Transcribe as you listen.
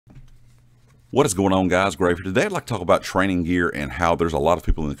What is going on, guys? Grave here. Today I'd like to talk about training gear and how there's a lot of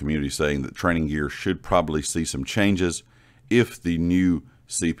people in the community saying that training gear should probably see some changes if the new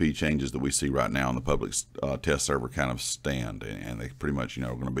CP changes that we see right now on the public test server kind of stand, and they pretty much, are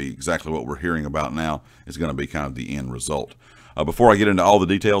going to be exactly what we're hearing about now is going to be kind of the end result. Before I get into all the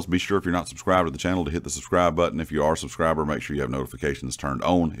details, be sure if you're not subscribed to the channel to hit the subscribe button. If you are a subscriber, make sure you have notifications turned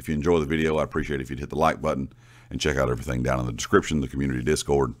on. If you enjoy the video, I'd appreciate it if you'd hit the like button and check out everything down in the description, the community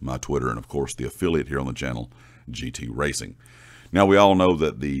Discord, my Twitter, and of course the affiliate here on the channel, GT Racing. Now we all know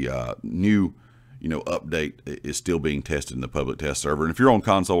that the new update is still being tested in the public test server, and if you're on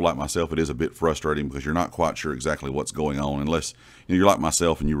console like myself, it is a bit frustrating because you're not quite sure exactly what's going on unless you're like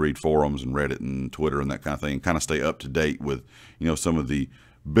myself and you read forums and Reddit and Twitter and that kind of thing, and kind of stay up to date with some of the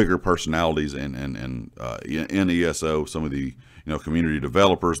bigger personalities and in ESO, some of the community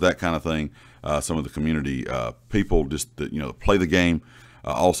developers, that kind of thing, some of the community people just that play the game.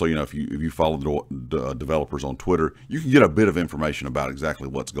 Also, if you follow the developers on Twitter, you can get a bit of information about exactly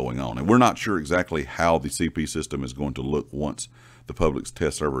what's going on. And we're not sure exactly how the CP system is going to look once the public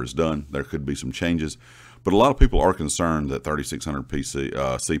test server is done. There could be some changes, but a lot of people are concerned that 3600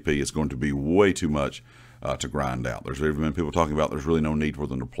 CP is going to be way too much to grind out. There's even been people talking about there's really no need for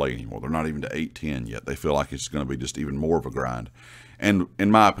them to play anymore. They're not even to 810 yet. They feel like it's going to be just even more of a grind. And in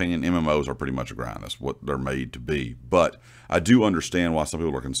my opinion, MMOs are pretty much a grind. That's what they're made to be. But I do understand why some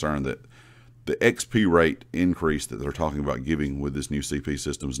people are concerned that the XP rate increase that they're talking about giving with this new CP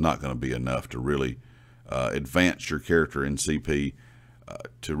system is not going to be enough to really advance your character in CP,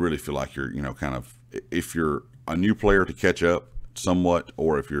 to really feel like you're, kind of, if you're a new player, to catch up somewhat,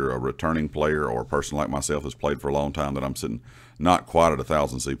 or if you're a returning player or a person like myself that's played for a long time, that I'm sitting not quite at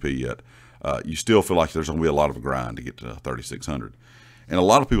 1000 CP yet, you still feel like there's going to be a lot of a grind to get to 3600. And a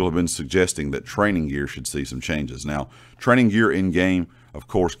lot of people have been suggesting that training gear should see some changes. Now, training gear in game, of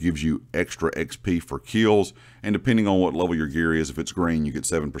course, gives you extra XP for kills, and depending on what level your gear is, if it's green, you get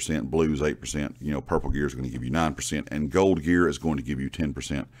 7%, blues 8%, purple gear is going to give you 9%, and gold gear is going to give you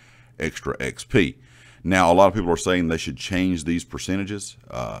 10% extra XP. Now, a lot of people are saying they should change these percentages,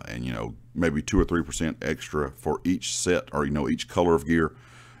 and maybe 2 or 3% extra for each set, or each color of gear,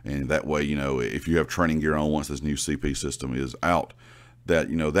 and that way, if you have training gear on once this new CP system is out, that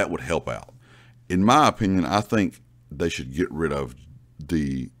that would help out. In my opinion, I think they should get rid of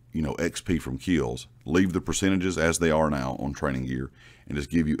the XP from kills, leave the percentages as they are now on training gear, and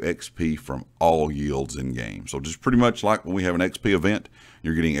just give you XP from all yields in game. So just pretty much like when we have an XP event,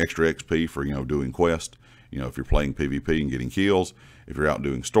 you're getting extra XP for doing quest. If you're playing PvP and getting kills, if you're out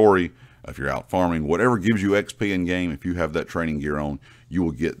doing story, if you're out farming, whatever gives you XP in game, if you have that training gear on, you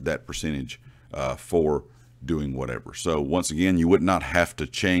will get that percentage for doing whatever. So once again, you would not have to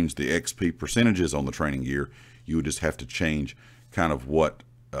change the XP percentages on the training gear. You would just have to change kind of what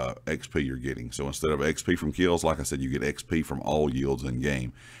XP you're getting. So instead of XP from kills, like I said, you get XP from all yields in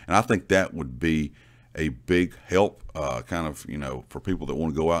game. And I think that would be a big help, kind of, for people that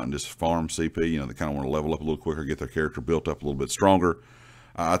want to go out and just farm CP, they kind of want to level up a little quicker, get their character built up a little bit stronger.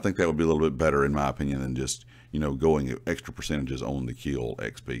 I think that would be a little bit better, in my opinion, than just, going extra percentages on the kill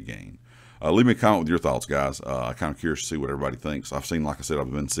XP gain. Leave me a comment with your thoughts, guys. I'm kind of curious to see what everybody thinks. I've seen, like I said,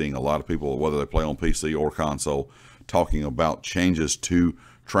 I've been seeing a lot of people, whether they play on PC or console, talking about changes to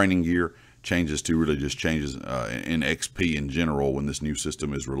training gear, changes to really just changes in XP in general when this new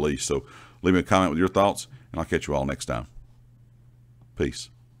system is released. So leave me a comment with your thoughts, and I'll catch you all next time. Peace.